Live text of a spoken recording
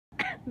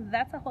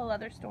That's a whole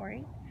other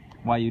story.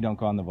 Why you don't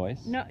go on The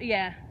Voice? No,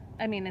 yeah.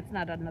 I mean, it's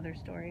not another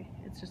story.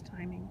 It's just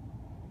timing.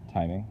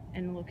 Timing?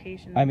 And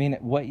location. I mean,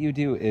 what you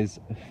do is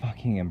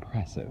fucking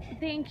impressive.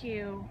 Thank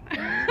you.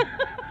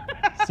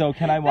 So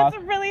can I walk?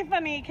 That's really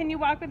funny. Can you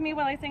walk with me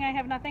while I sing I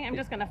Have Nothing? I'm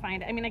just going to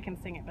find it. I mean, I can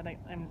sing it, but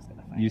I'm just going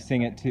to find it. You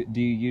sing it to,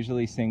 do you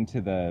usually sing to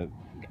the...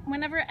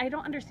 Whenever, I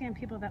don't understand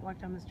people that walk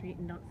down the street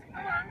and don't sing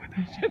along with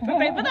their shit,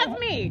 but that's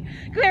me,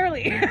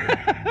 clearly.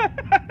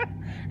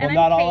 Well,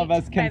 not all of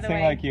us can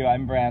sing like you.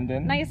 I'm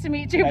Brandon. Nice to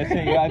meet you. Nice to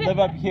meet you. I live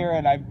up here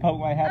and I poke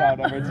my head out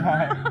over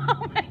time.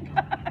 Oh my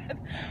god.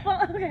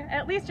 Well, okay.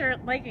 At least you're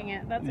liking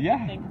it. That's a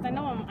good thing. 'Cause I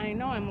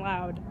know I'm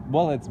loud.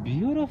 Well, it's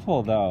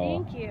beautiful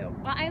though. Thank you.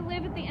 Well, I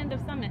live at the end of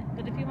Summit,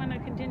 but if you want to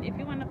continue, if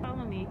you want to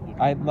follow me, you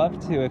can. I'd love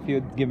to if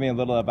you'd give me a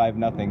little of I Have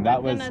Nothing.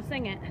 That was. I'm gonna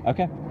sing it.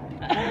 Okay.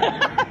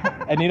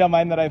 And you don't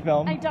mind that I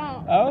film? I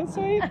don't. Oh,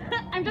 sweet.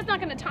 I'm just not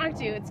going to talk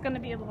to you. It's going to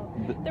be a little...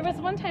 There was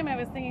one time I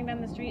was singing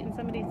down the street and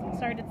somebody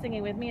started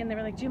singing with me and they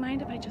were like, do you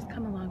mind if I just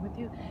come along with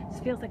you?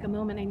 This feels like a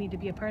moment I need to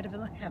be a part of it.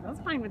 Like, yeah,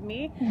 that's fine with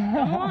me.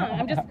 Come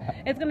along.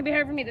 It's going to be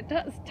hard for me to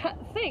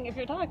sing if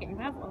you're talking.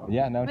 That's all.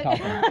 Yeah, no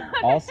talking.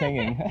 All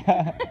singing.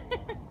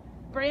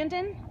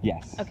 Brandon?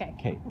 Yes. Okay.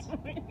 Kate.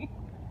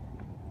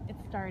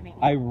 It's starting.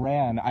 I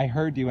ran. I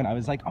heard you and I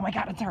was like, oh my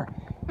god, it's her.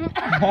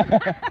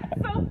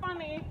 So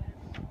funny.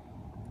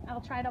 I'll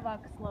try to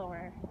walk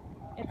slower.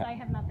 I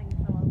have nothing,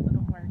 so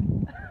it'll work.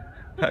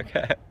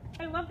 Okay.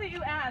 I love that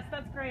you asked.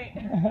 That's great.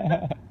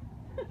 I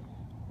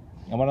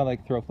want to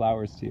like throw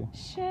flowers to you.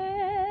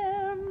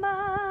 Share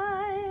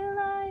my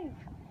life.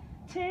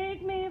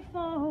 Take me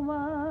for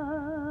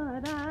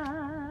what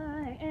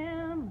I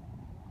am.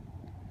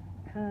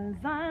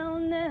 'Cause I'll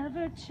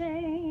never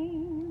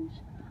change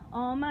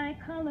all my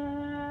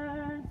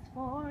colors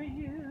for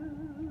you.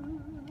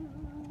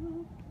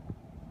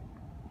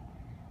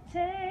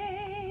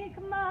 Take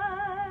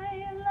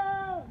my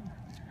love,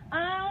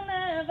 I'll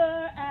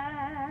never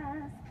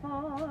ask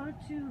for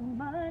too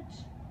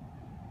much.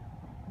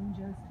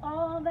 Just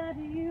all that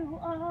you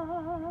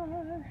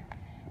are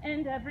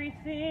and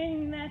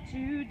everything that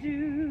you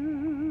do.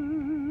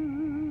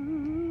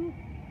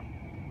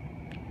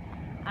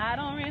 I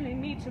don't really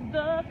need to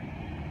look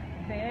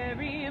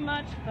very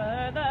much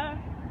further.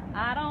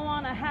 I don't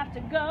want to have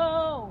to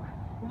go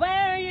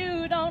where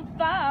you don't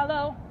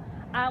follow.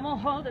 I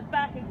won't hold it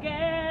back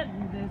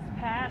again. This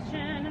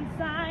passion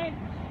inside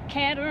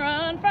can't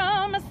run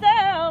from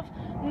myself.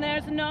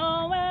 There's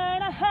nowhere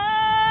to hide.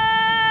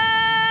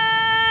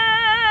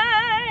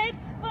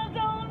 But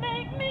don't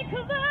make me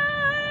close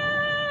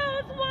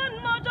one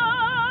more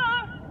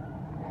door.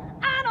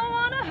 I don't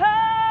want to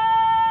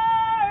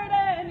hurt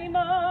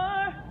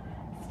anymore.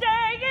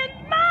 Stay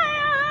in my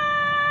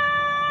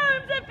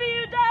arms if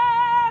you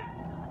dare.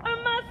 Or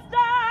must I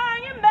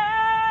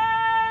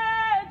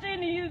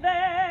imagine you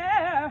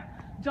there?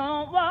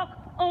 Don't walk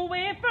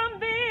away from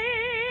me.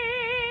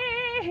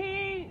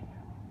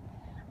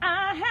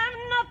 I have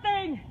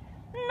nothing,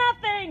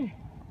 nothing,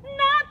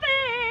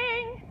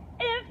 nothing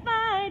if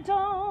I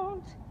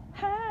don't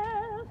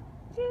have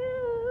you.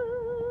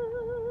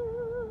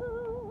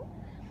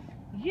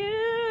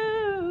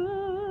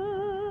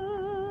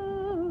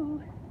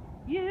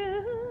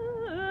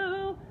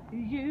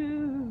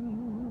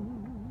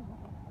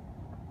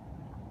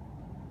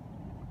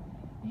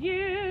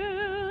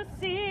 You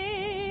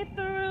see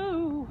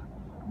through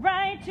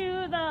right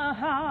to the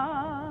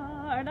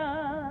heart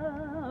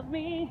of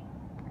me.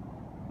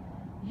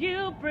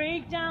 You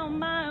break down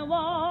my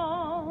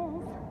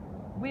walls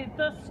with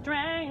the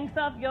strength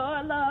of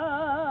your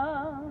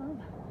love.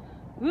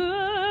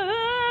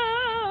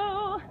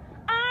 Ooh,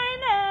 I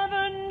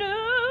never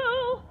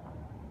knew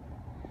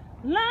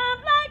love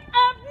like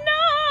I've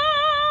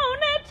known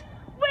it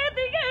with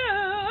you.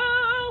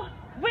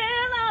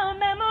 Will our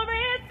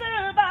memories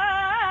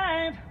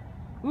survive?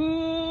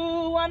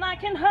 Ooh, one I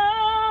can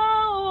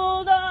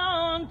hold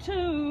on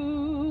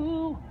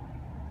to.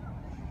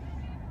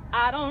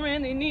 I don't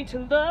really need to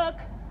look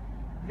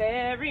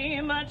very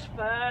much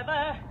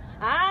further.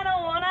 I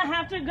don't want to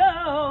have to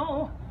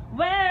go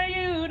where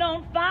you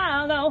don't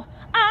follow.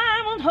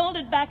 I won't hold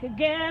it back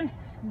again.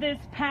 This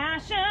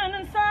passion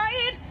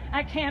inside,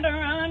 I can't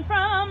run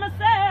from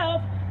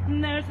myself.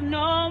 There's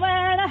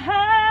nowhere to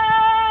hide.